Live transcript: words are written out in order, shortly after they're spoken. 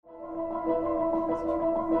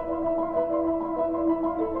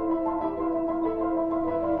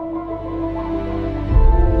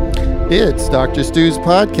It's Dr. Stu's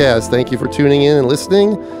podcast. Thank you for tuning in and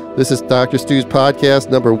listening. This is Dr. Stu's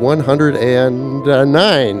podcast number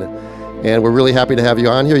 109. And we're really happy to have you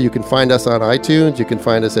on here. You can find us on iTunes. You can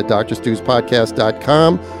find us at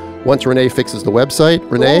drstuspodcast.com. Once Renee fixes the website.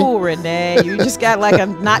 Renee? Oh, Renee, you just got like a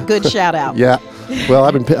not good shout out. Yeah. Well,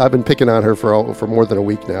 I've been picking on her for more than a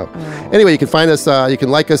week now. Oh. Anyway, you can find us, you can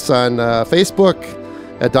like us on Facebook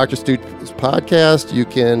at Dr. Stu's podcast. You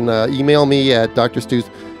can email me at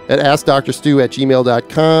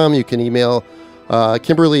askdrstu@gmail.com. You can email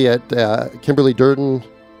Kimberly at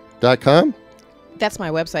KimberlyDurden.com. That's my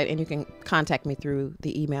website, and you can contact me through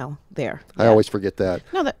the email there. I always forget that.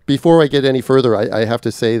 No, Before I get any further, I have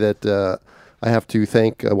to say that I have to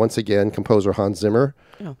thank, once again, composer Hans Zimmer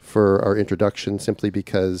for our introduction, simply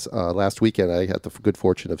because last weekend I had the good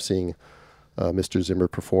fortune of seeing Mr. Zimmer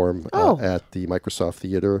perform at the Microsoft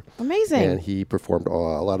Theater. Amazing. And he performed a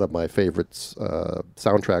lot of my favorites,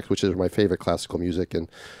 soundtracks, which is my favorite classical music. And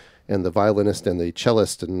the violinist and the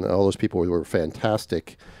cellist and all those people were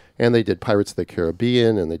fantastic. And they did Pirates of the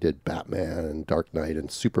Caribbean, and they did Batman and Dark Knight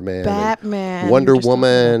and Superman. Batman. And Wonder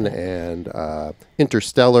Woman and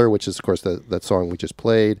Interstellar, which is, of course, that song we just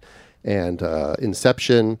played, and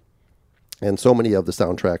Inception, and so many of the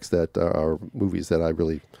soundtracks that are movies that I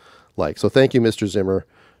really like. So thank you, Mr. Zimmer,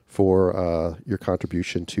 for your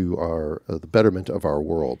contribution to the betterment of our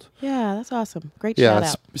world. Yeah, that's awesome. Great shout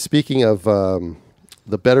out. Speaking of the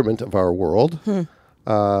betterment of our world,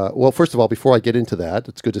 well, first of all, before I get into that,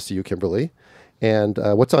 it's good to see you, Kimberly. And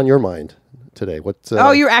what's on your mind today?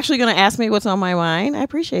 You're actually going to ask me what's on my mind? I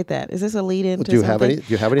appreciate that. Is this a lead into something? Do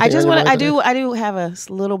you have anything? I do have a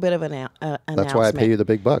little bit of an announcement. That's why I pay you the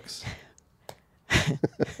big bucks.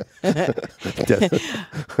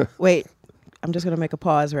 Wait, I'm just going to make a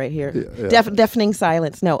pause right here. Yeah. Deafening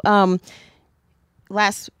silence. No.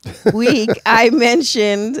 Last week, I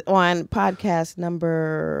mentioned on podcast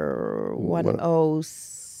number 10.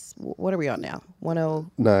 What are we on now?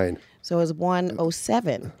 109. So it was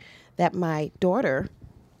 107 that my daughter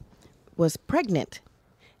was pregnant.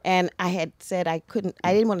 And I had said I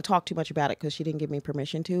didn't want to talk too much about it because she didn't give me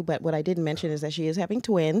permission to. But what I didn't mention is that she is having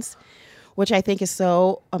twins, which I think is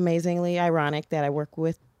so amazingly ironic that I work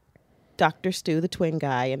with Dr. Stu, the twin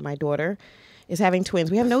guy, and my daughter is having twins.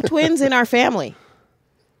 We have no twins in our family.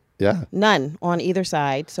 Yeah. None on either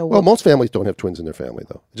side. So most families don't have twins in their family,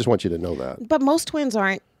 though. I just want you to know that. But most twins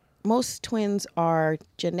aren't. Most twins are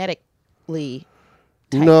genetically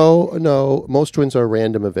type. No. Most twins are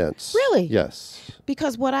random events. Really? Yes.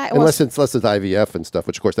 Because unless it's IVF and stuff,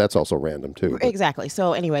 which of course that's also random too. Exactly.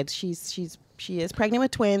 So anyway, she is pregnant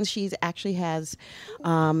with twins. She actually has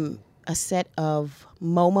a set of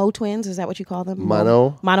Momo twins. Is that what you call them?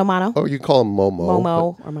 Mono. Oh, you call them Momo.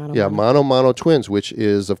 Momo or Mono. Yeah, Mono twins, which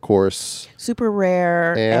is, of course, super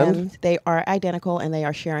rare. And they are identical, and they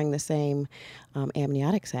are sharing the same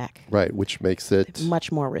amniotic sac. Right, which makes it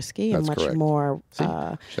much more risky and much correct. More. See,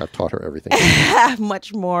 I've taught her everything.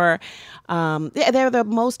 Much more. They're the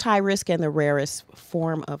most high risk and the rarest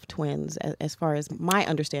form of twins, as far as my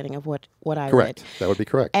understanding of what I correct. read. That would be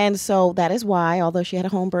correct. And so that is why, although she had a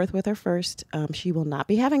home birth with her first, she will not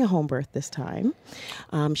be having a home birth this time.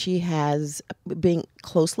 She has been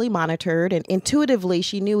closely monitored, and intuitively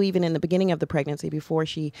she knew even in the beginning of the pregnancy, before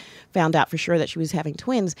she found out for sure that she was having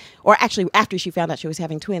twins, or actually after she found out she was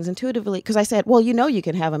having twins, intuitively, because I said, well, you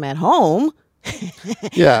can have them at home.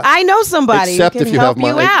 Yeah, I know somebody who can help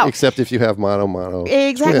you out. Except if you have mono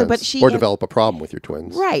exactly, twins, but develop a problem with your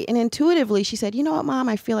twins. Right, and intuitively she said, you know what, Mom,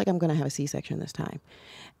 I feel like I'm going to have a C-section this time.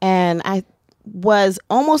 And I was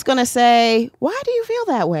almost going to say, why do you feel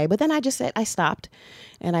that way? But then I stopped,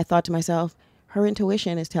 and I thought to myself, her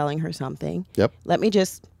intuition is telling her something. Yep. Let me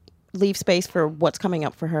just leave space for what's coming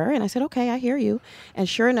up for her. And I said, okay, I hear you. And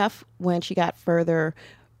sure enough, when she got a further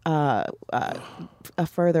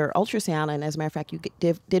ultrasound, and as a matter of fact, you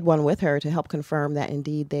did one with her to help confirm that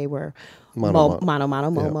indeed they were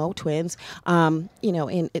Momo twins.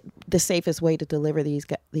 The safest way to deliver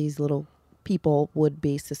these little people would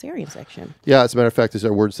be cesarean section. Yeah, as a matter of fact, these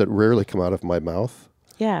are words that rarely come out of my mouth.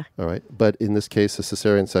 Yeah. All right. But in this case, a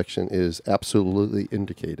cesarean section is absolutely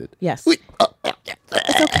indicated. Yes.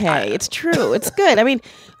 It's okay. It's true. It's good. I mean,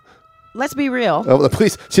 let's be real. Oh, the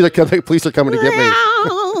police are coming to get me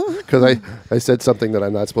because I said something that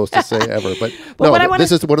I'm not supposed to say ever. But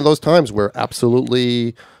this is one of those times where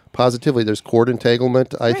absolutely, positively, there's cord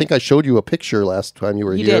entanglement. I think I showed you a picture last time you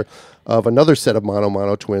were here of another set of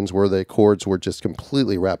mono twins where the cords were just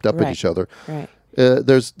completely wrapped up in each other. Right.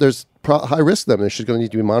 there's high risk then. She's going to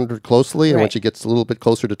need to be monitored closely, and when Right. she gets a little bit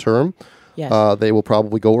closer to term, Yes. they will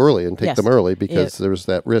probably go early and take Yes. them early because Yeah. there's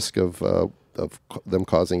that risk of them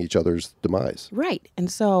causing each other's demise. Right.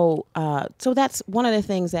 And so so that's one of the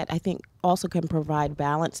things that I think also can provide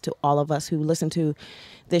balance to all of us who listen to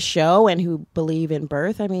this show and who believe in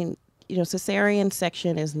birth. I mean, cesarean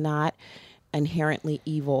section is not inherently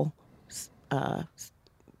evil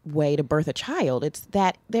way to birth a child. It's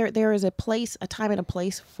that there is a time and a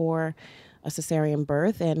place for a cesarean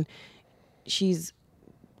birth, and she's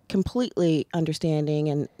completely understanding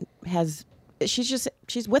and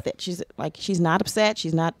she's with it. She's not upset.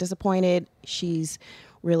 She's not disappointed. She's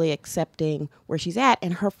really accepting where she's at,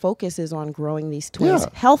 and her focus is on growing these twins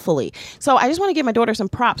healthily. So I just want to give my daughter some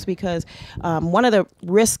props because one of the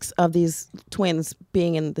risks of these twins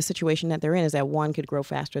being in the situation that they're in is that one could grow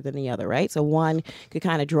faster than the other, right? So one could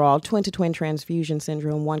kind of draw twin-to-twin transfusion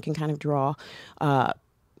syndrome. One can kind of draw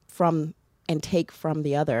from and take from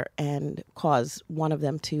the other and cause one of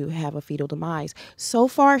them to have a fetal demise. So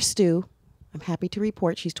far, Stu, I'm happy to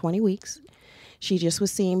report she's 20 weeks. She just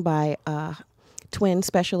was seen by a twin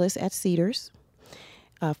specialist at Cedars.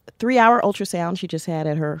 3-hour ultrasound she just had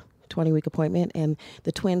at her 20-week appointment, and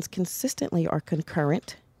the twins consistently are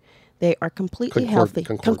concurrent. They are completely healthy.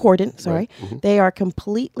 Concordant, sorry. Right. Mm-hmm. They are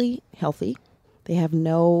completely healthy. They have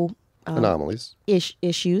no anomalies.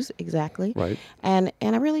 Issues, exactly. Right. And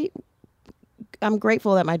I'm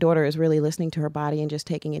grateful that my daughter is really listening to her body and just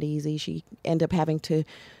taking it easy. She ended up having to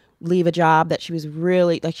leave a job that she was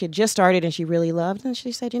really, she had just started and she really loved. And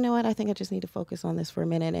she said, you know what, I think I just need to focus on this for a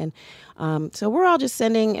minute. And so we're all just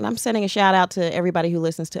I'm sending a shout out to everybody who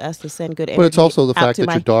listens to us to send good energy. But it's also the fact that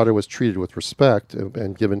your daughter was treated with respect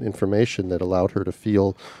and given information that allowed her to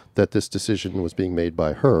feel that this decision was being made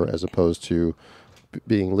by her as opposed to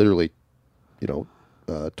being literally,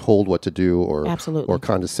 told what to do or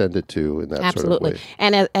condescended to in that sort of way.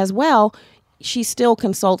 And as well, she still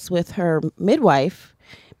consults with her midwife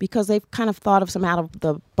because they've kind of thought of some out of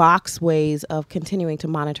the box ways of continuing to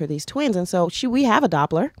monitor these twins. And so we have a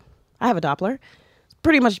Doppler. I have a Doppler.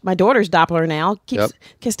 Pretty much my daughter's Doppler now.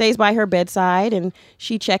 Stays by her bedside, and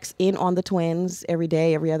she checks in on the twins every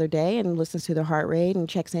day, every other day, and listens to their heart rate and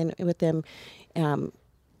checks in with them,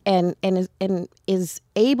 and is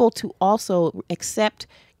able to also accept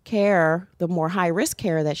care, the more high risk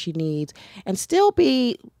care that she needs, and still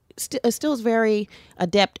is very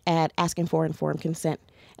adept at asking for informed consent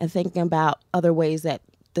and thinking about other ways that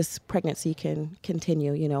this pregnancy can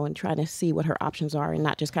continue, and trying to see what her options are and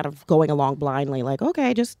not just kind of going along blindly like,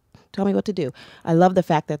 okay, just tell me what to do. I love the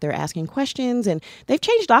fact that they're asking questions, and they've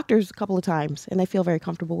changed doctors a couple of times and they feel very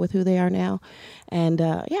comfortable with who they are now. And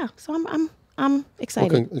so I'm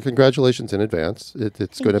excited. Well, congratulations in advance.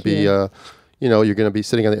 It's going to be, you're going to be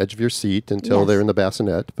sitting on the edge of your seat until they're in the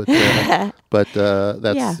bassinet. But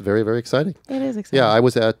that's very, very exciting. It is exciting. Yeah, I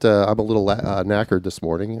was at, I'm a little knackered this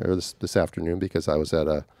morning or this afternoon because I was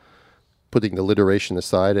at putting the alliteration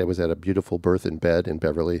aside, I was at a beautiful birth in bed in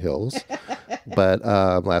Beverly Hills but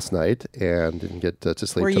last night and didn't get to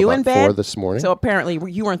sleep until about 4 this morning. So apparently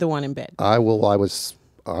you weren't the one in bed. I was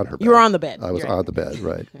on her bed. You were on the bed. I was on the bed,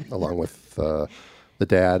 right, along with the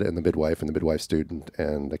dad and the midwife student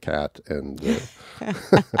and the cat and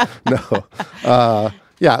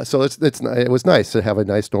so it was nice to have a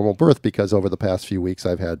nice normal birth because over the past few weeks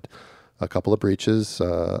I've had a couple of breaches.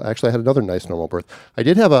 Actually, I had another nice normal birth. I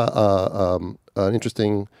did have an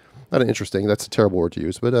interesting, not an interesting, that's a terrible word to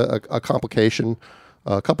use, but a complication.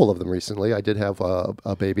 A couple of them recently. I did have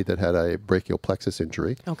a baby that had a brachial plexus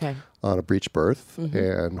injury on a breech birth,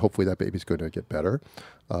 and hopefully that baby's going to get better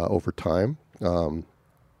over time.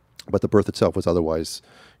 But the birth itself was otherwise,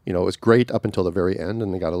 it was great up until the very end,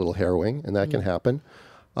 and they got a little harrowing, and that can happen.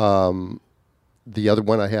 The other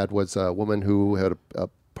one I had was a woman who had a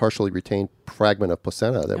partially retained fragment of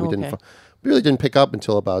placenta that we really didn't pick up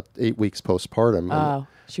until about 8 weeks postpartum.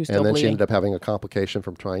 She was still then bleeding. She ended up having a complication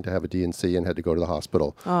from trying to have a D&C and had to go to the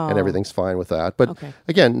hospital. And everything's fine with that. But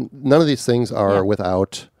again, none of these things are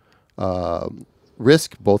without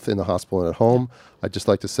risk, both in the hospital and at home. I'd just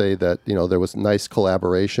like to say that there was nice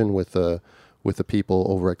collaboration with the people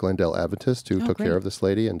over at Glendale Adventist who took care of this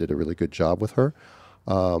lady and did a really good job with her.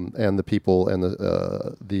 And the people and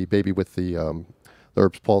the baby with the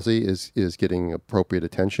Erb's palsy is getting appropriate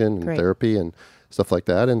attention and therapy and stuff like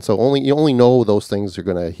that. And so you only know those things are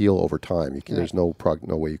going to heal over time. There's no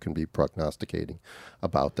way you can be prognosticating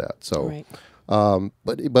about that. So,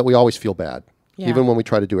 but we always feel bad. Yeah. Even when we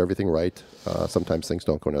try to do everything right, sometimes things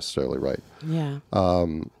don't go necessarily right. Yeah.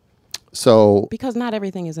 So because not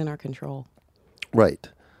everything is in our control. Right.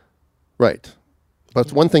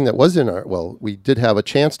 But one thing that was in we did have a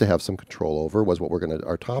chance to have some control over was what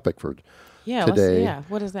our topic for today.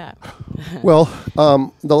 What is that? Well,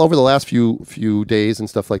 over the last few days and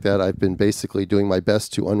stuff like that, I've been basically doing my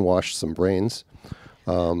best to unwash some brains.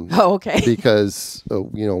 Okay. Because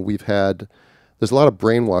there's a lot of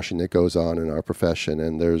brainwashing that goes on in our profession,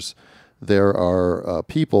 and there are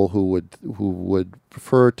people who would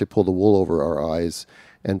prefer to pull the wool over our eyes,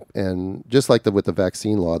 and just like with the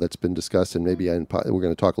vaccine law that's been discussed, and maybe we're going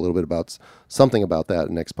to talk a little bit about something about that in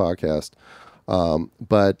the next podcast.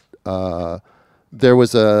 But there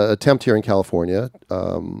was an attempt here in California,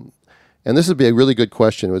 and this would be a really good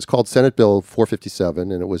question. It was called Senate Bill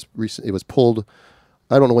 457, and it was pulled.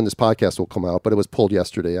 I don't know when this podcast will come out, but it was pulled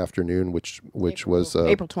yesterday afternoon, which was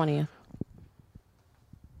April 20th.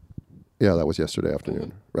 Yeah, that was yesterday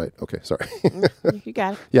afternoon. Right. Okay. Sorry. You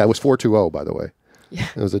got it. Yeah, it was 420, by the way. Yeah.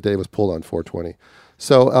 It was the day it was pulled on 420.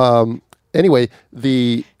 So anyway,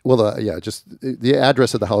 the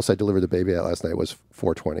address of the house I delivered the baby at last night was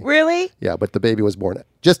 420. Really? Yeah, but the baby was born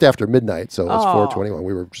just after midnight, so it was 421.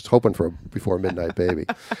 We were just hoping for a before midnight baby.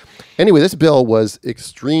 Anyway, this bill was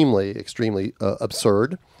extremely, extremely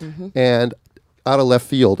absurd and out of left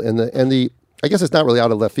field. And I guess it's not really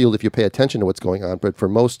out of left field if you pay attention to what's going on, but for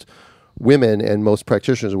most women and most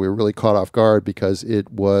practitioners, we were really caught off guard because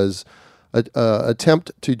it was an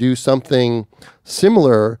attempt to do something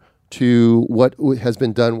similar to what has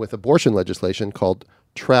been done with abortion legislation called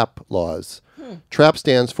TRAP laws. TRAP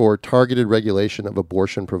stands for Targeted Regulation of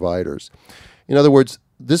Abortion Providers. In other words,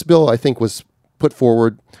 this bill, I think, was put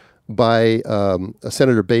forward by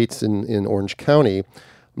Senator Bates in Orange County.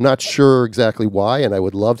 I'm not sure exactly why, and I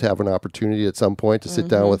would love to have an opportunity at some point to sit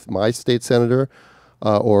down with my state senator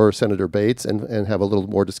or Senator Bates and have a little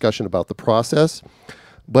more discussion about the process.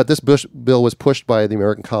 But this bill was pushed by the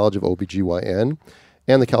American College of OBGYN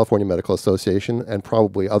and the California Medical Association and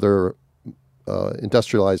probably other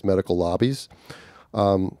industrialized medical lobbies.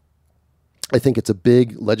 I think it's a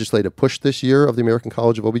big legislative push this year of the American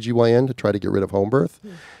College of OBGYN to try to get rid of home birth.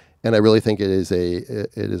 And I really think it is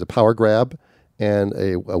a power grab and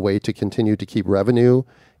a way to continue to keep revenue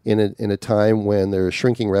in a time when there's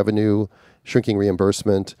shrinking revenue, shrinking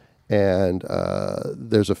reimbursement, and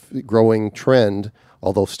there's a growing trend,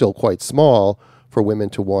 although still quite small, for women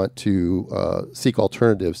to want to seek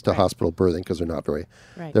alternatives to hospital birthing because they're not very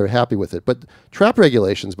happy with it. But TRAP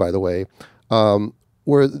regulations, by the way,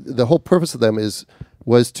 where the whole purpose of them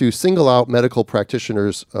was to single out medical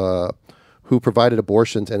practitioners who provided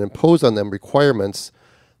abortions and impose on them requirements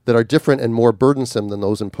that are different and more burdensome than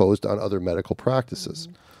those imposed on other medical practices.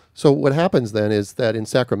 So what happens then is that in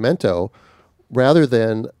Sacramento, rather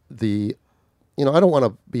than I don't want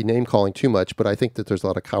to be name calling too much, but I think that there's a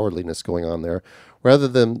lot of cowardliness going on there. Rather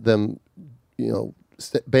than them,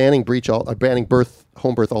 banning home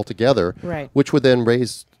birth altogether, which would then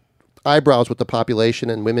raise eyebrows with the population,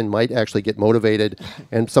 and women might actually get motivated,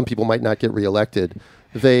 and some people might not get reelected.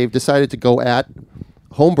 They've decided to go at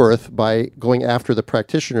home birth by going after the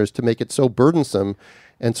practitioners to make it so burdensome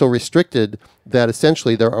and so restricted that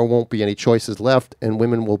essentially there won't be any choices left, and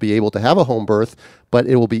women will be able to have a home birth, but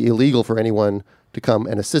it will be illegal for anyone to come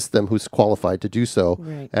and assist them who's qualified to do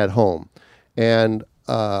so at home. And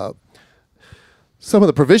some of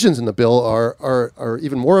the provisions in the bill are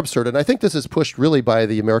even more absurd. And I think this is pushed really by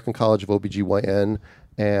the American College of OBGYN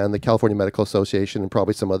and the California Medical Association and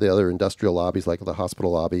probably some of the other industrial lobbies like the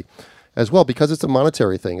hospital lobby as well, because it's a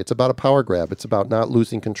monetary thing. It's about a power grab. It's about not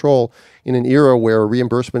losing control in an era where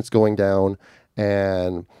reimbursement's going down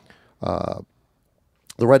and the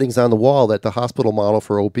writing's on the wall that the hospital model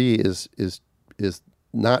for OB is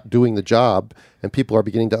not doing the job, and people are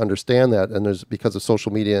beginning to understand that. And there's, because of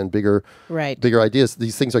social media and bigger ideas,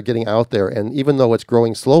 these things are getting out there. And even though it's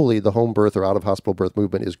growing slowly, the home birth or out of hospital birth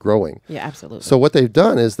movement is growing. Yeah, absolutely. So what they've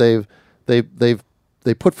done is they've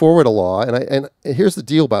put forward a law, and here's the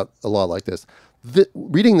deal about a law like this.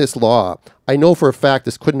 Reading this law, I know for a fact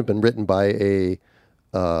this couldn't have been written by a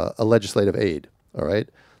legislative aide. All right,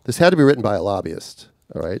 this had to be written by a lobbyist.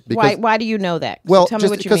 All right. Because, why do you know that? Well, tell me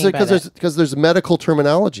what you mean by that. Because there's medical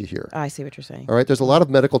terminology here. I see what you're saying. All right. There's a lot of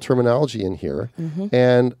medical terminology in here,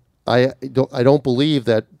 and I don't believe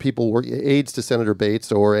that people were aides to Senator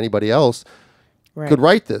Bates or anybody else could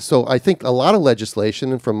write this. So I think a lot of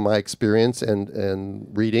legislation, from my experience and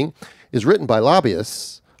reading, is written by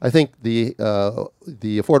lobbyists. I think the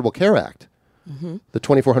Affordable Care Act, the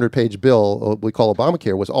 2,400-page bill we call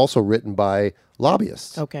Obamacare, was also written by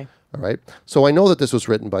lobbyists. Okay. All right. So I know that this was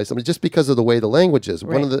written by somebody just because of the way the language is.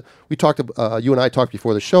 Right. You and I talked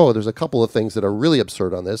before the show. There's a couple of things that are really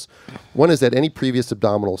absurd on this. One is that any previous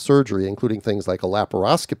abdominal surgery, including things like a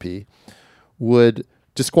laparoscopy, would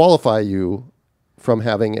disqualify you from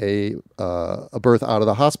having a birth out of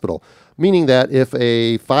the hospital, meaning that if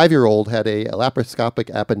a 5-year-old had a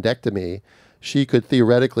laparoscopic appendectomy, she could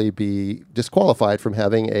theoretically be disqualified from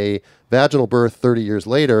having a vaginal birth 30 years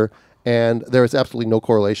later, and there is absolutely no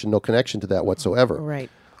correlation, no connection to that whatsoever.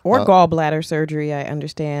 Right. Or gallbladder surgery, I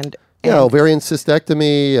understand. Ovarian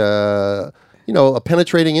cystectomy, a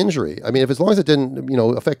penetrating injury. I mean, as long as it didn't,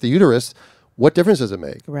 affect the uterus, what difference does it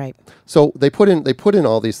make? Right. So they put in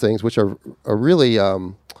all these things, which are really,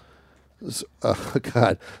 God,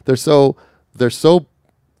 they're so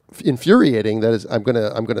infuriating that is, I'm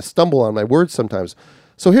gonna stumble on my words sometimes.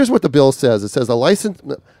 So here's what the bill says. It says a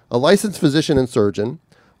licensed physician and surgeon,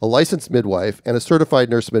 a licensed midwife, and a certified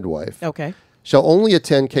nurse midwife shall only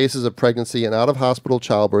attend cases of pregnancy and out-of-hospital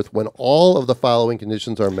childbirth when all of the following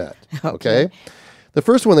conditions are met. Okay? The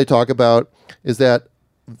first one they talk about is that,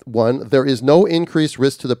 1, there is no increased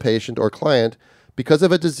risk to the patient or client because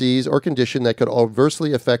of a disease or condition that could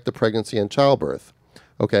adversely affect the pregnancy and childbirth.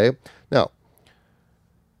 Okay? Now,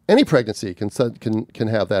 any pregnancy can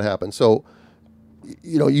have that happen. So,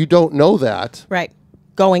 you don't know that. Right.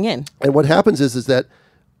 Going in. And what happens is that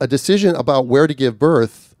a decision about where to give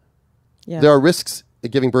birth, there are risks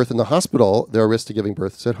of giving birth in the hospital. There are risks to giving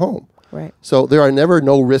births at home. Right. So there are never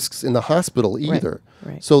no risks in the hospital either.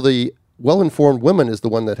 Right. So the well-informed woman is the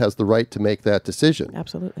one that has the right to make that decision.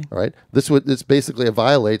 Absolutely. All right. This basically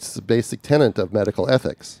violates the basic tenet of medical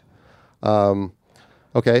ethics.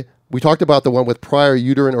 Okay. We talked about the one with prior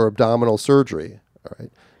uterine or abdominal surgery. All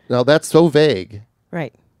right. Now that's so vague.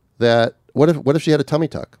 Right. That what if she had a tummy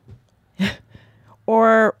tuck?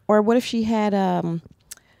 Or what if she had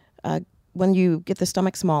when you get the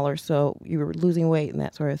stomach smaller, so you're losing weight and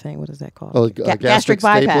that sort of thing. What is that called? Oh, gastric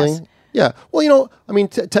bypass. Yeah. Well,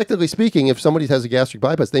 technically speaking, if somebody has a gastric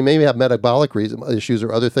bypass, they may have metabolic issues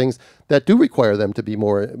or other things that do require them to be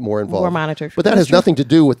more involved. More monitored. But that has nothing to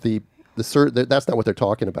do with that's not what they're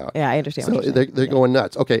talking about. Yeah, I understand. So they're going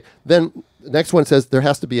nuts. Okay. Then the next one says there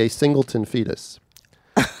has to be a singleton fetus.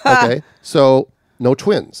 Okay. So no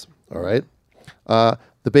twins. All right.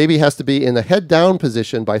 The baby has to be in the head down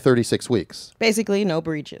position by 36 weeks. Basically, no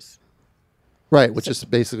breeches. Right, which is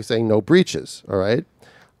basically saying no breeches. All right.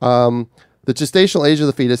 The gestational age of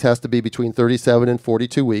the fetus has to be between 37 and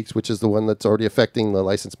 42 weeks, which is the one that's already affecting the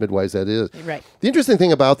licensed midwives. That is. Right. The interesting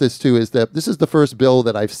thing about this, too, is that this is the first bill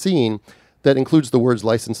that I've seen that includes the words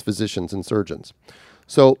licensed physicians and surgeons.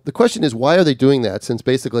 So the question is, why are they doing that? Since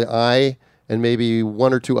basically I and maybe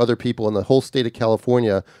one or two other people in the whole state of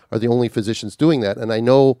California are the only physicians doing that. And I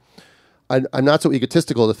know I'm not so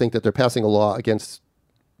egotistical to think that they're passing a law against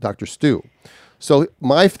Dr. Stu. So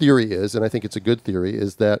my theory is, and I think it's a good theory,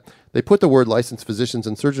 is that they put the word licensed physicians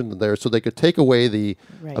and surgeons in there so they could take away the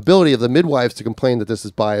ability of the midwives to complain that this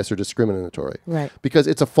is biased or discriminatory. Right. Because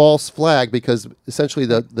it's a false flag, because essentially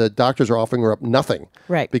the doctors are offering her up nothing.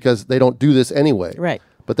 Right. Because they don't do this anyway. Right.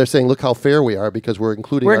 But they're saying, look how fair we are because we're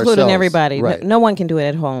including ourselves. We're including everybody. Right. No one can do it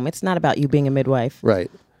at home. It's not about you being a midwife. Right.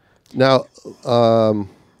 Now,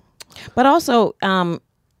 but also,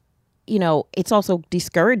 it's also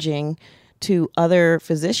discouraging to other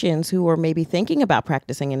physicians who are maybe thinking about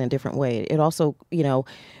practicing in a different way. It also,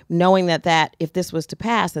 knowing that if this was to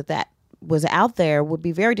pass, that was out there would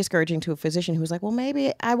be very discouraging to a physician who's like, well,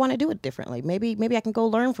 maybe I want to do it differently. Maybe I can go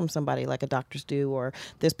learn from somebody like a Dr. Stu or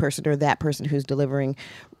this person or that person who's delivering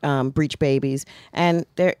breech babies. And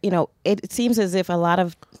there, it seems as if a lot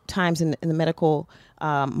of times in the medical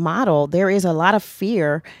model, there is a lot of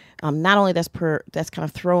fear. Not only that's kind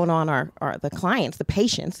of thrown on the clients, the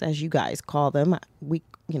patients, as you guys call them. We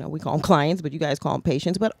call them clients, but you guys call them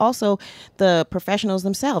patients. But also the professionals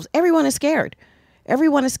themselves. Everyone is scared.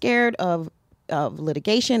 Everyone is scared of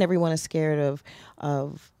litigation. Everyone is scared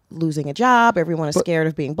of losing a job. Everyone is scared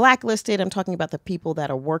of being blacklisted. I'm talking about the people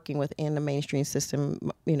that are working within the mainstream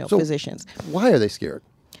system. So physicians. Why are they scared?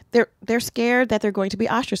 They're scared that they're going to be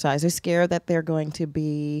ostracized. They're scared that they're going to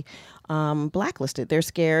be blacklisted. They're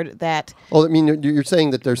scared that... Oh, I mean, you're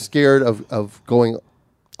saying that they're scared of going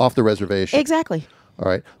off the reservation. Exactly. All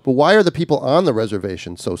right. But why are the people on the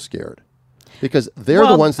reservation so scared? Because they're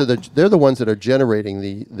the ones that are generating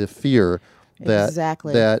the fear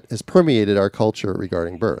that has permeated our culture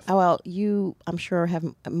regarding birth. Oh, well, you, I'm sure, have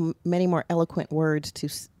many more eloquent words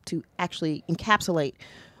to actually encapsulate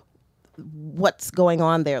what's going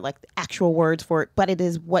on there, like the actual words for it. But it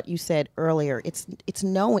is what you said earlier. It's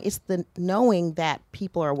the knowing that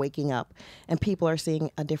people are waking up and people are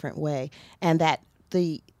seeing a different way, and that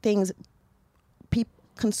the things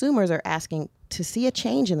consumers are asking to see a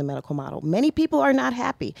change in the medical model. Many people are not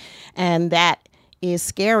happy, and that is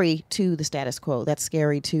scary to the status quo. That's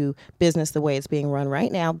scary to business the way it's being run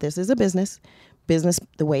right now. This is a business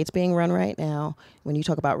the way it's being run right now. When you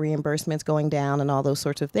talk about reimbursements going down and all those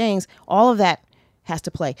sorts of things, all of that has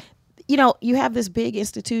to play. You know, you have this big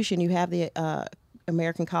institution. You have the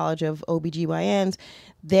American College of OBGYNs.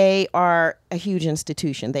 They are a huge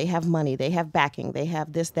institution. They have money. They have backing. They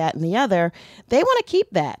have this, that, and the other. They want to keep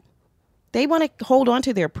that. They want to hold on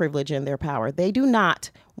to their privilege and their power. They do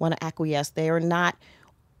not want to acquiesce. They are not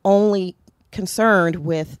only concerned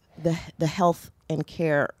with the health and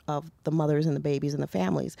care of the mothers and the babies and the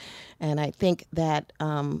families. And I think that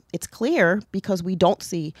it's clear because we don't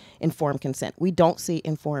see informed consent. We don't see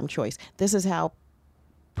informed choice. This is how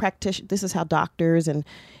doctors and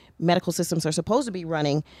medical systems are supposed to be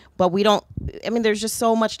running, but we don't. I mean, there's just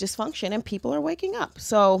so much dysfunction and people are waking up.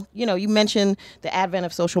 So, you know, you mentioned the advent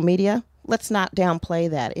of social media. Let's not downplay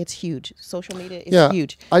that. It's huge. Social media is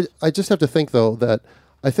huge. I just have to think, though, that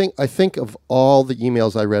I think of all the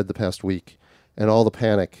emails I read the past week and all the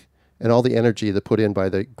panic and all the energy that put in by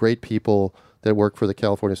the great people that work for the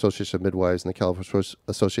California Association of Midwives and the California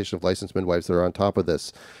Association of Licensed Midwives that are on top of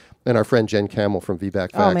this. And our friend Jen Camel from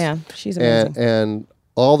VBAC Facts. Oh, man. She's amazing. And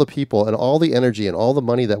all the people and all the energy and all the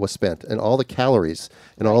money that was spent and all the calories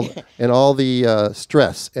and all the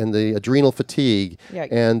stress and the adrenal fatigue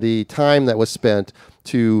and the time that was spent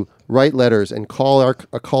to write letters and call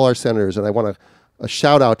our senators. And I want a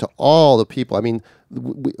shout out to all the people. I mean,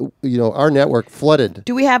 our network flooded.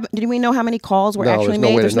 Did we know how many calls were actually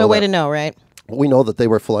made? There's no way to know, right? We know that they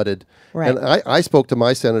were flooded. Right. And I spoke to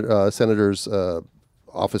my senator's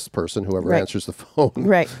office person, whoever answers the phone.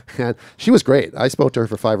 Right. And she was great. I spoke to her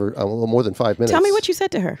for a little more than 5 minutes. Tell me what you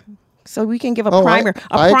said to her, so we can give a primer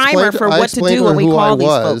for what to do when we call these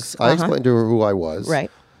folks. I explained to her who I was.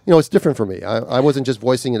 Right. You know, it's different for me. I wasn't just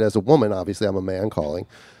voicing it as a woman. Obviously, I'm a man calling.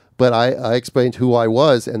 But I explained who I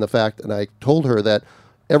was and the fact, and I told her that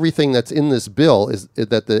everything that's in this bill is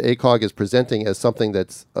that the ACOG is presenting as something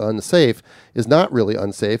that's unsafe is not really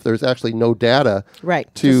unsafe. There's actually no data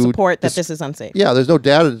to support that this is unsafe. Yeah, there's no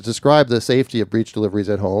data to describe the safety of breech deliveries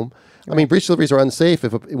at home. Right. I mean, breech deliveries are unsafe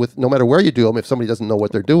with no matter where you do them, if somebody doesn't know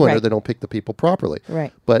what they're doing or they don't pick the people properly.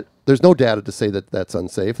 Right. But there's no data to say that that's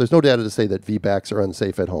unsafe. There's no data to say that VBACs are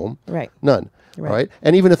unsafe at home. Right. None. Right.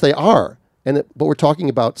 And even if they are, but we're talking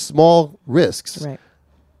about small risks. Right.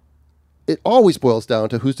 It always boils down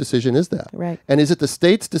to whose decision is that? Right. And is it the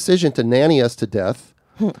state's decision to nanny us to death,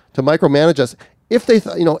 to micromanage us? If they,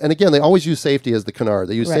 and again, they always use safety as the canard.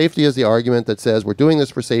 They use safety as the argument that says we're doing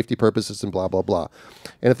this for safety purposes and blah, blah, blah.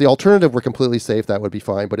 And if the alternative were completely safe, that would be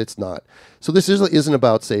fine, but it's not. So this isn't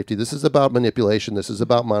about safety. This is about manipulation. This is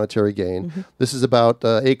about monetary gain. Mm-hmm. This is about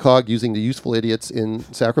ACOG using the useful idiots in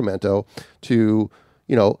Sacramento to,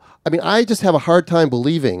 I just have a hard time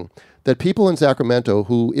believing that people in Sacramento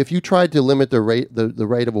who, if you tried to limit the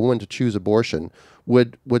right of a woman to choose abortion,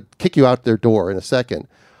 would kick you out their door in a second,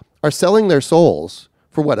 are selling their souls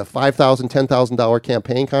for what, a $5,000, $10,000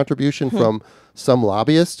 campaign contribution from some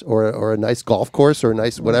lobbyist or a nice golf course or a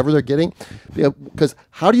nice whatever they're getting? Because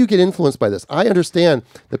how do you get influenced by this? I understand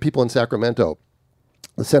that people in Sacramento,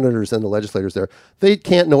 the senators and the legislators there, they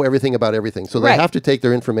can't know everything about everything. So they have to take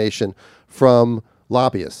their information from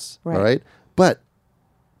lobbyists, all right? But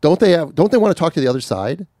don't they want to talk to the other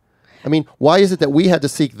side? I mean, why is it that we had to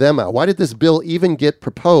seek them out? Why did this bill even get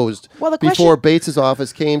proposed before Bates's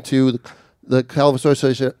office came to the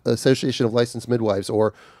California Association of Licensed Midwives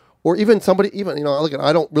or even somebody, look,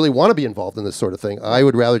 I don't really want to be involved in this sort of thing. I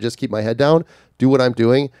would rather just keep my head down, do what I'm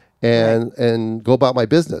doing, and go about my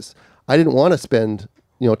business. I didn't want to spend,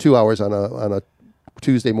 2 hours on a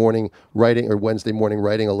Tuesday morning writing or Wednesday morning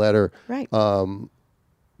writing a letter. Right.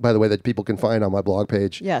 By the way, that people can find on my blog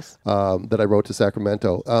page. Yes. That I wrote to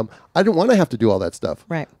Sacramento. I didn't want to have to do all that stuff.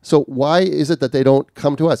 Right. So why is it that they don't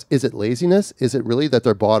come to us? Is it laziness? Is it really that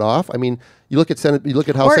they're bought off? I mean, you look at Senate. You look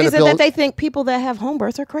at how Senate. Or is it that they think people that have home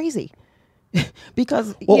births are crazy?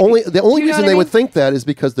 Because the only reason they would think that is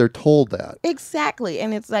because they're told that. Exactly,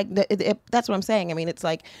 and it's like that's what I'm saying. I mean, it's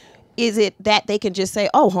like, is it that they can just say,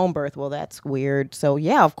 "Oh, home birth"? Well, that's weird. So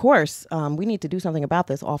yeah, of course, we need to do something about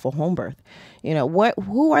this awful home birth.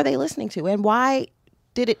 Who are they listening to, and why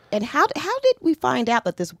did it? And how did we find out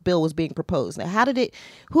that this bill was being proposed? Now,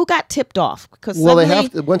 who got tipped off? Because they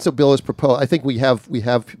have to, once a bill is proposed. I think we have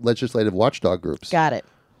legislative watchdog groups. Got it.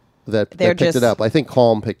 That picked it up. I think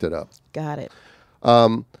Calm picked it up. Got it.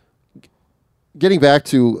 Getting back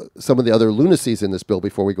to some of the other lunacies in this bill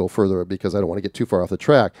before we go further, because I don't want to get too far off the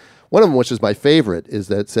track. One of them, which is my favorite, is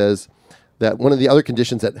that it says that one of the other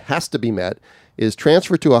conditions that has to be met is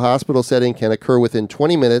transfer to a hospital setting can occur within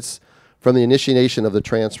 20 minutes from the initiation of the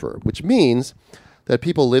transfer, which means that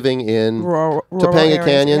people living in rural Topanga areas.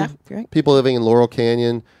 Canyon, Yeah, right. people living in Laurel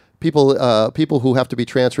Canyon, people who have to be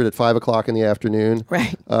transferred at 5 o'clock in the afternoon.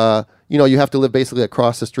 Right. You have to live basically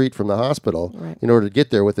across the street from the hospital in order to get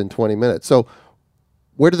there within 20 minutes. So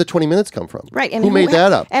where did the 20 minutes come from? Right. And who made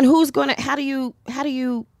that up? And who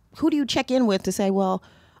do you check in with to say, well,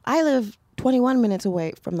 I live 21 minutes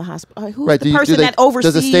away from the hospital? Who's the person that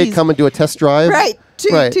oversees? Does the state come and do a test drive? Right.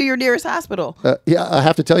 To your nearest hospital. Yeah, I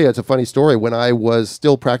have to tell you, it's a funny story. When I was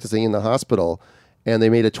still practicing in the hospital, and they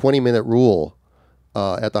made a 20-minute rule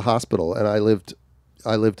at the hospital, and I lived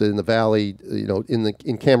in the valley,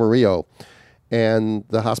 in Camarillo, and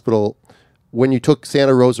the hospital. When you took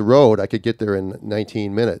Santa Rosa Road, I could get there in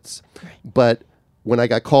 19 minutes. Right. But when I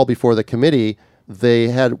got called before the committee, they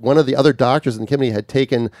had one of the other doctors in the committee had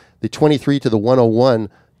taken the 23 to the 101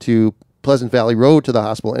 to Pleasant Valley Road to the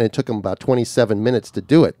hospital, and it took them about 27 minutes to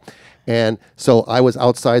do it. And so I was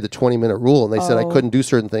outside the 20-minute rule, and they said I couldn't do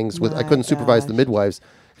certain things I couldn't supervise the midwives.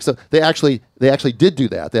 So they actually did do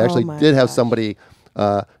that. They actually did have somebody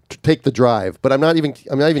take the drive. But I'm not even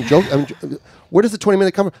joking. Where does the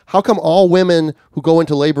 20-minute come from? How come all women who go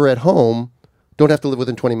into labor at home don't have to live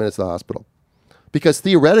within 20 minutes of the hospital? Because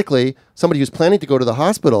theoretically, somebody who's planning to go to the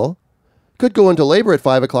hospital could go into labor at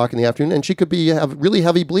 5 o'clock in the afternoon, and she could have really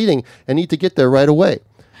heavy bleeding and need to get there right away.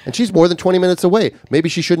 And she's more than 20 minutes away. Maybe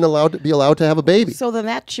she shouldn't be allowed to have a baby. So then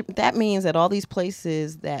that means that all these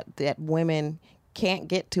places that women can't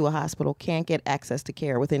get to a hospital, can't get access to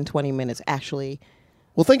care within 20 minutes actually.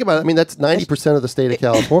 Well, think about it. I mean, that's 90% of the state of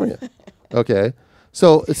California. Okay.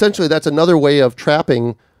 So essentially that's another way of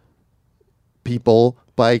trapping people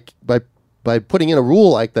by putting in a rule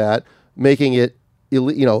like that, making it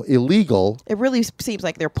illegal. It really seems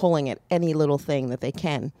like they're pulling at any little thing that they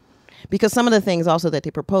can. Because some of the things also that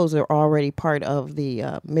they propose are already part of the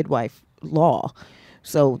midwife law.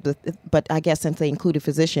 So, but I guess since they included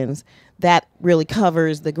physicians, that really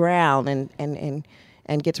covers the ground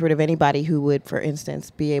and gets rid of anybody who would, for instance,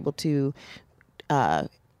 be able to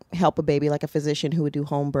help a baby, like a physician who would do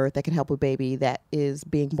home birth that can help a baby that is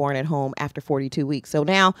being born at home after 42 weeks. So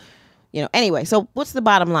now, anyway, so what's the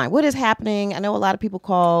bottom line? What is happening? I know a lot of people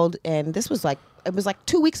called, and this was like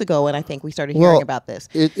 2 weeks ago, and I think we started hearing about this.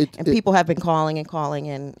 People have been calling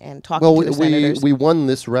and talking to the senators. We won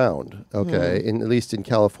this round, okay, at least in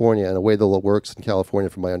California, and the way the law works in California,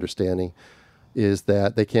 from my understanding, is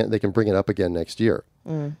that they can bring it up again next year.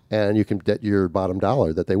 And you can bet your bottom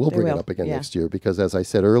dollar that they will bring it up again next year, because as I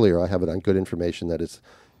said earlier, I have it on good information that it's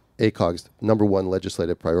ACOG's number one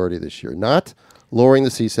legislative priority this year. Not lowering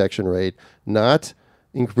the C-section rate, not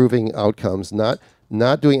improving outcomes, not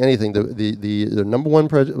doing anything. The number one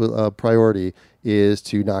priority is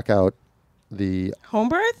to knock out the home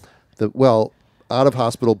birth? Out of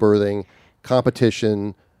hospital birthing,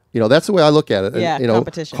 competition. That's the way I look at it. Yeah, and,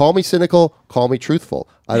 competition. Call me cynical, call me truthful.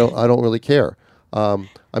 I don't really care. I'm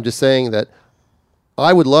just saying that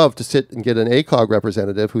I would love to sit and get an ACOG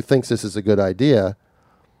representative who thinks this is a good idea,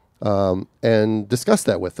 and discuss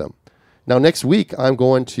that with them. Now, next week,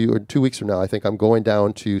 or 2 weeks from now, I think I'm going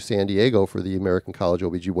down to San Diego for the American College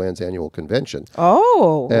OB/GYN's annual convention.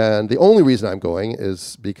 Oh. And the only reason I'm going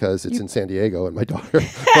is because it's in San Diego, and my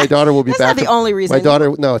daughter will be back. That's not the only reason.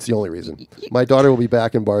 No, it's the only reason. My daughter will be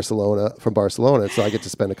back from Barcelona, so I get to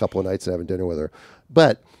spend a couple of nights and having dinner with her.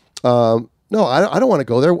 But, no, I don't want to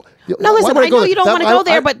go there. No, listen, I know you don't want to go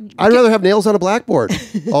there, but... I'd rather have nails on a blackboard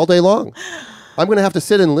all day long. I'm going to have to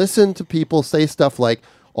sit and listen to people say stuff like,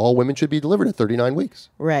 all women should be delivered at 39 weeks.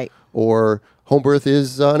 Right. Or home birth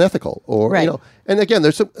is unethical. Or, right. And again,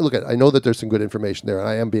 I know that there's some good information there.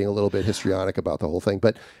 I am being a little bit histrionic about the whole thing,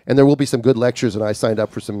 and there will be some good lectures, and I signed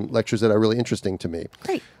up for some lectures that are really interesting to me.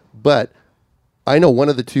 Great. But I know one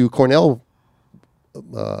of the two Cornell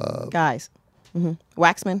guys. Mm-hmm.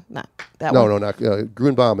 Waxman? Not that no, one. No, not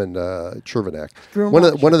Grunbaum and Chervenak.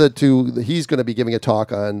 One of the two, he's going to be giving a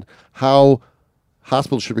talk on how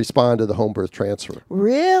hospitals should respond to the home birth transfer.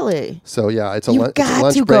 Really? So yeah, it's a lunch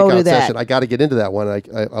breakout session. I got to get into that one. I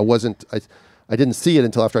didn't see it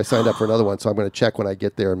until after I signed up for another one, so I'm going to check when I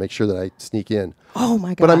get there and make sure that I sneak in. Oh my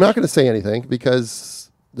god! But I'm not going to say anything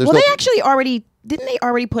because they actually already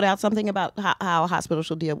put out something about how hospitals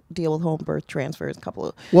should deal with home birth transfers a couple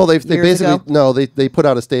of years ago? They put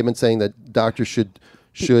out a statement saying that doctors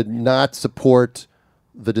should not support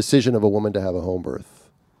the decision of a woman to have a home birth.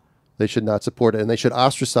 They should not support it, and they should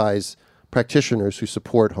ostracize practitioners who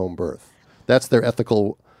support home birth. That's their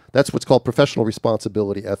ethical. That's what's called professional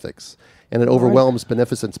responsibility ethics, and it overwhelms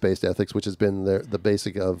beneficence-based ethics, which has been the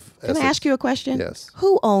basic of. Can I ask you a question? Yes.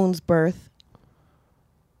 Who owns birth?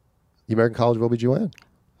 The American College of OB/GYN.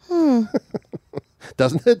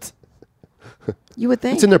 Doesn't it? You would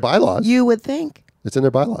think. It's in their bylaws. You would think. It's in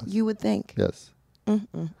their bylaws. You would think. Yes.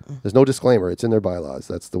 There's no disclaimer. It's in their bylaws.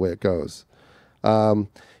 That's the way it goes. And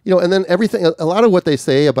then everything. A lot of what they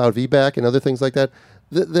say about VBAC and other things like that,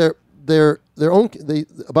 about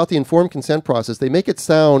the informed consent process. They make it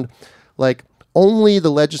sound like only the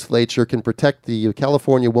legislature can protect the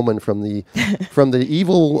California woman from the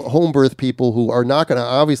evil home birth people who are not going to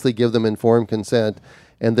obviously give them informed consent,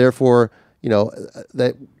 and therefore,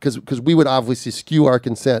 that because we would obviously skew our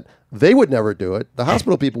consent. They would never do it. The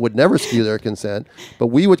hospital people would never skew their consent, but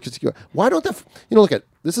we would skew. Why don't look at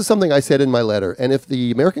this is something I said in my letter, and if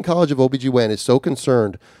the American College of OBGYN is so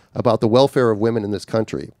concerned about the welfare of women in this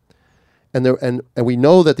country, and we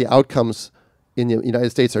know that the outcomes in the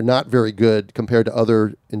United States are not very good compared to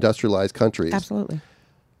other industrialized countries. Absolutely.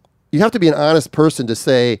 You have to be an honest person to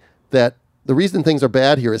say that the reason things are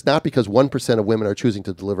bad here is not because 1% of women are choosing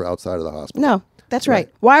to deliver outside of the hospital. No, that's right.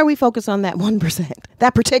 Why are we focused on that 1%?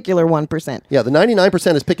 That particular 1%? Yeah, the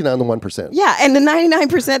 99% is picking on the 1%. Yeah, and the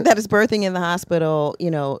 99% that is birthing in the hospital,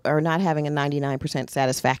 are not having a 99%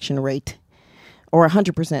 satisfaction rate or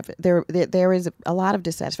 100%. There is a lot of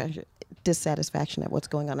dissatisfaction at what's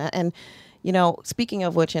going on. And speaking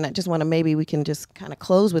of which, and I just want to, maybe we can just kind of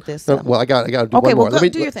close with this. Well, I got to do one more. Let me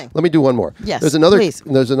do your thing. Let me do one more. Yes, please.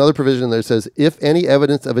 There's another provision that says, if any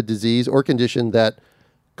evidence of a disease or condition that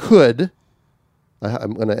could,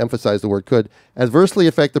 I'm going to emphasize the word could, adversely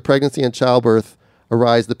affect the pregnancy and childbirth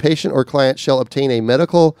arise, the patient or client shall obtain a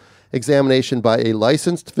medical examination by a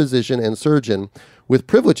licensed physician and surgeon with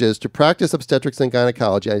privileges to practice obstetrics and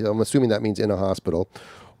gynecology. I'm assuming that means in a hospital.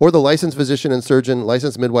 Or the licensed physician and surgeon,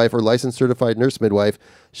 licensed midwife, or licensed certified nurse midwife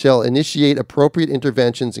shall initiate appropriate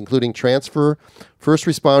interventions, including transfer, first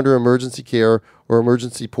responder emergency care, or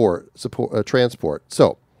emergency transport.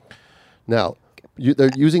 So, now, they're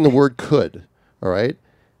using the word could, all right?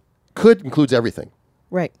 Could includes everything.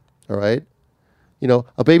 Right. All right?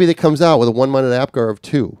 A baby that comes out with a 1-minute APGAR of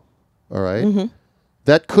 2, all right? Mm-hmm.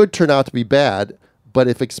 That could turn out to be bad, but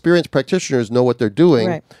if experienced practitioners know what they're doing...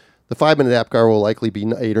 Right. The 5-minute APGAR will likely be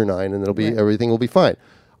 8 or 9, and everything will be fine.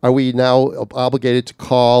 Are we now obligated to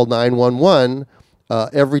call 911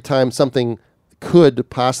 every time something could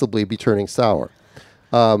possibly be turning sour?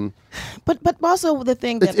 But also the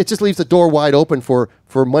thing that... It just leaves the door wide open for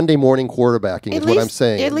Monday morning quarterbacking is what I'm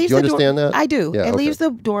saying. Do you understand that? I do. Yeah, it leaves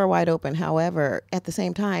the door wide open. However, at the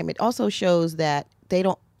same time, it also shows that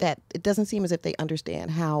it doesn't seem as if they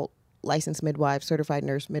understand how licensed midwives, certified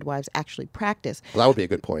nurse midwives actually practice. Well, that would be a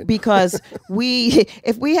good point. Because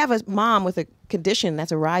if we have a mom with a condition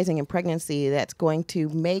that's arising in pregnancy that's going to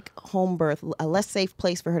make home birth a less safe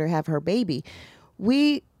place for her to have her baby,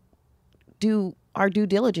 we do our due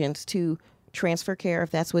diligence to transfer care if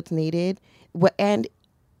that's what's needed, and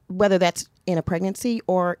whether that's in a pregnancy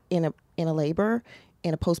or in a labor,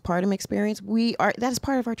 in a postpartum experience, that's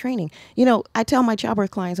part of our training. I tell my childbirth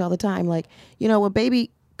clients all the time, like, a baby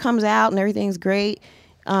comes out and everything's great.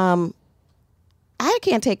 I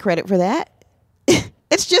can't take credit for that.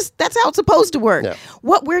 It's just, that's how it's supposed to work. Yeah.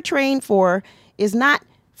 What we're trained for is not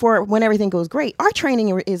for when everything goes great. Our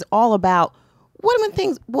training is all about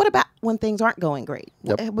what about when things aren't going great?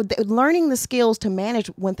 Yep. Learning the skills to manage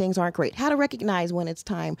when things aren't great. How to recognize when it's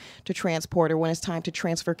time to transport or when it's time to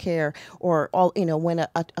transfer care, or when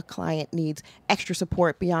a client needs extra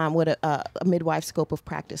support beyond what a midwife scope of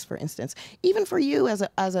practice, for instance. Even for you as a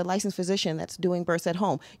licensed physician that's doing births at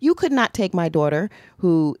home, you could not take my daughter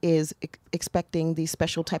who is expecting these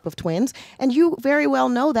special type of twins, and you very well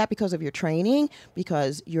know that because of your training,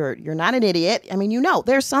 because you're not an idiot. I mean,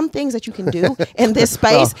 there's some things that you can do in this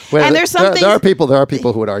space, and there's some things. There are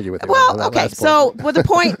people who would argue with you. Well, okay, so but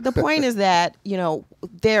the point is that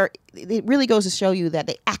it really goes to show you that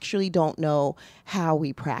they actually don't know how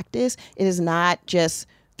we practice. It is not just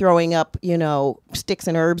throwing up sticks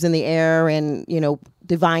and herbs in the air and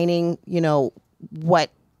divining what.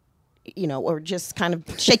 Or just kind of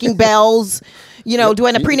shaking bells,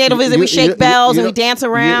 doing a prenatal visit. We shake bells and we dance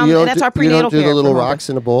around, and that's our prenatal care. You don't do the little rocks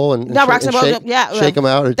in a bowl and shake them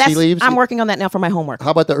out, or tea leaves? I'm working on that now for my homework. How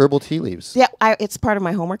about the herbal tea leaves? Yeah, it's part of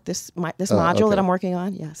my homework, this module that I'm working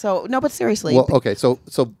on. Yeah. So, no, but seriously. Well, okay, so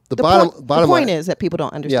the bottom point line is that people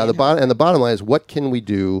don't understand. Yeah, the bottom line is, what can we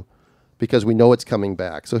do? Because we know it's coming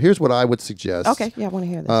back. So here's what I would suggest. Okay, yeah, I want to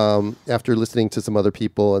hear this. After listening to some other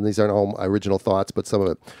people, and these aren't all my original thoughts, but some of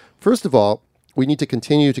it. First of all, we need to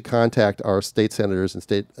continue to contact our state senators and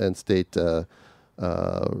state I guess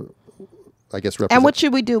representatives. And what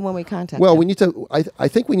should we do when we contact them? We need to. I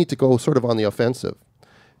think we need to go sort of on the offensive,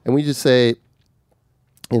 and we just say,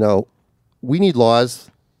 we need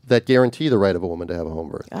laws that guarantee the right of a woman to have a home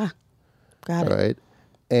birth. Got it. Right,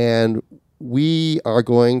 and we are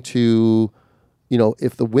going to,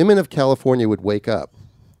 if the women of California would wake up,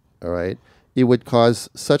 all right, it would cause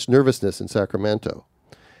such nervousness in Sacramento.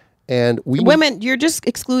 And women, you're just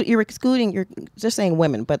saying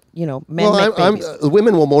women, but men make babies.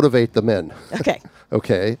 Women will motivate the men. Okay.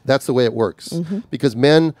 Okay, that's the way it works. Because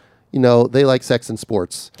men, they like sex and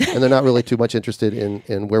sports, and they're not really too much interested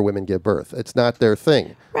in where women give birth. It's not their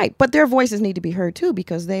thing. Right, but their voices need to be heard too,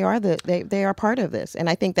 because they are part of this, and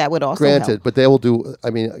I think that would also help. But they will do.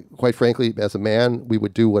 I mean, quite frankly, as a man, we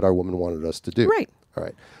would do what our woman wanted us to do. Right. All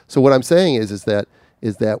right. So what I'm saying is that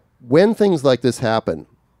when things like this happen,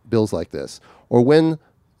 bills like this, or when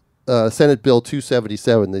Senate Bill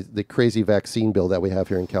 277, the crazy vaccine bill that we have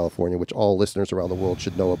here in California, which all listeners around the world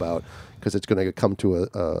should know about because it's going to come to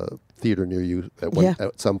a theater near you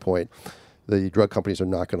at some point. The drug companies are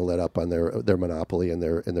not going to let up on their monopoly and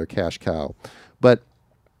their cash cow. But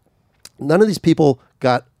none of these people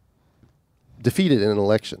got defeated in an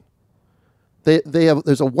election.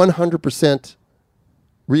 There's a 100%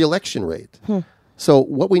 re-election rate. So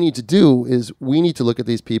what we need to do is we need to look at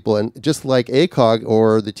these people, and just like ACOG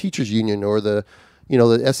or the teachers union or the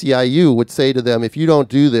SEIU would say to them, if you don't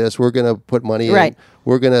do this, we're going to put money in.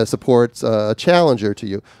 We're going to support a challenger to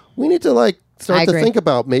you. We need to start to think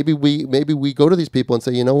about maybe we go to these people and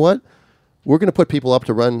say, you know what? We're going to put people up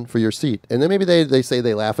to run for your seat. And then maybe they say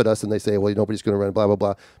they laugh at us and they say, well, nobody's going to run, blah, blah,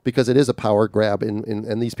 blah, because it is a power grab.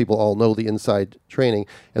 And these people all know the inside training.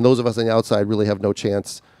 And those of us on the outside really have no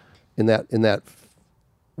chance in that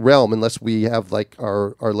realm unless we have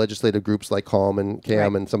our legislative groups like CALM and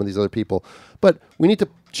CAM and some of these other people. But we need to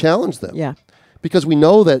challenge them. Yeah. Because we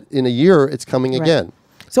know that in a year it's coming again.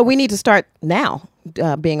 So we need to start now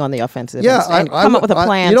being on the offensive. Yeah, and come up with a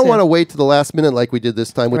plan. You don't want to wait to the last minute like we did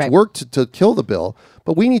this time, which worked to kill the bill.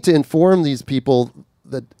 But we need to inform these people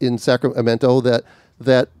that in Sacramento that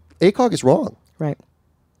ACOG is wrong. Right.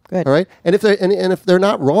 Good. All right. And if they're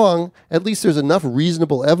not wrong, at least there's enough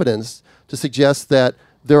reasonable evidence to suggest that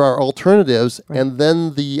there are alternatives, and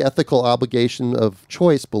then the ethical obligation of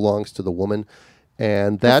choice belongs to the woman,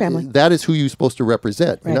 and that is who you're supposed to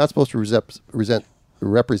represent. You're not supposed to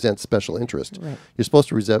represent special interest. You're supposed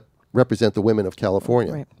to represent the women of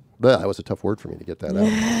California. But that was a tough word for me to get that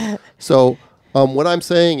out. So what I'm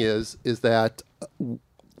saying is that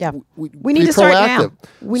we need to start now.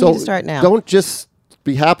 We need to start now. Don't just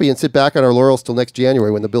be happy and sit back on our laurels till next January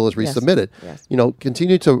when the bill is resubmitted. Yes.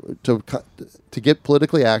 Continue to get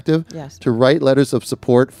politically active, to write letters of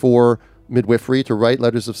support for midwifery, to write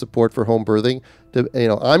letters of support for home birthing.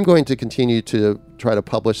 I'm going to continue to try to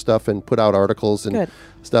publish stuff and put out articles and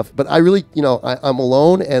stuff. But I really, I'm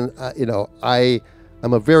alone, and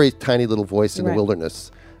I'm a very tiny little voice in the wilderness.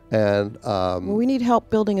 And we need help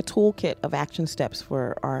building a toolkit of action steps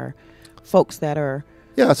for our folks that are.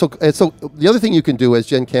 Yeah. So the other thing you can do, as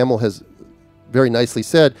Jen Campbell has very nicely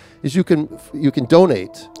said, is you can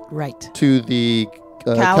donate to the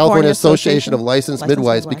California Association of Licensed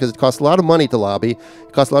Midwives, because it costs a lot of money to lobby.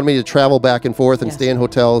 It costs a lot of money to travel back and forth and stay in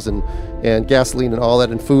hotels and gasoline and all that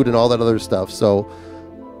and food and all that other stuff. So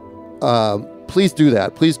please do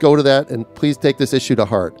that. Please go to that, and please take this issue to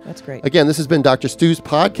heart. That's great. Again, this has been Dr. Stu's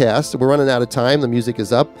podcast. We're running out of time. The music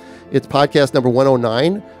is up. It's podcast number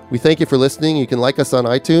 109. We thank you for listening. You can like us on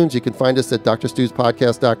iTunes. You can find us at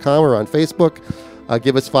drstuspodcast.com or on Facebook.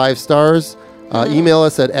 Give us 5 stars. Email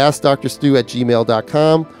us at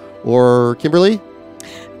askdrstu@gmail.com, or Kimberly?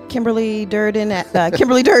 Kimberly Durden at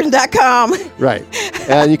KimberlyDurden.com. Right.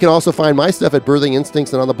 And you can also find my stuff at Birthing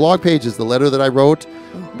Instincts, and on the blog page is the letter that I wrote.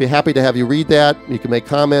 Be happy to have you read that. You can make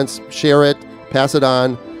comments, share it, pass it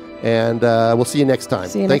on, and we'll see you next time.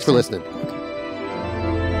 Thanks for listening. Okay.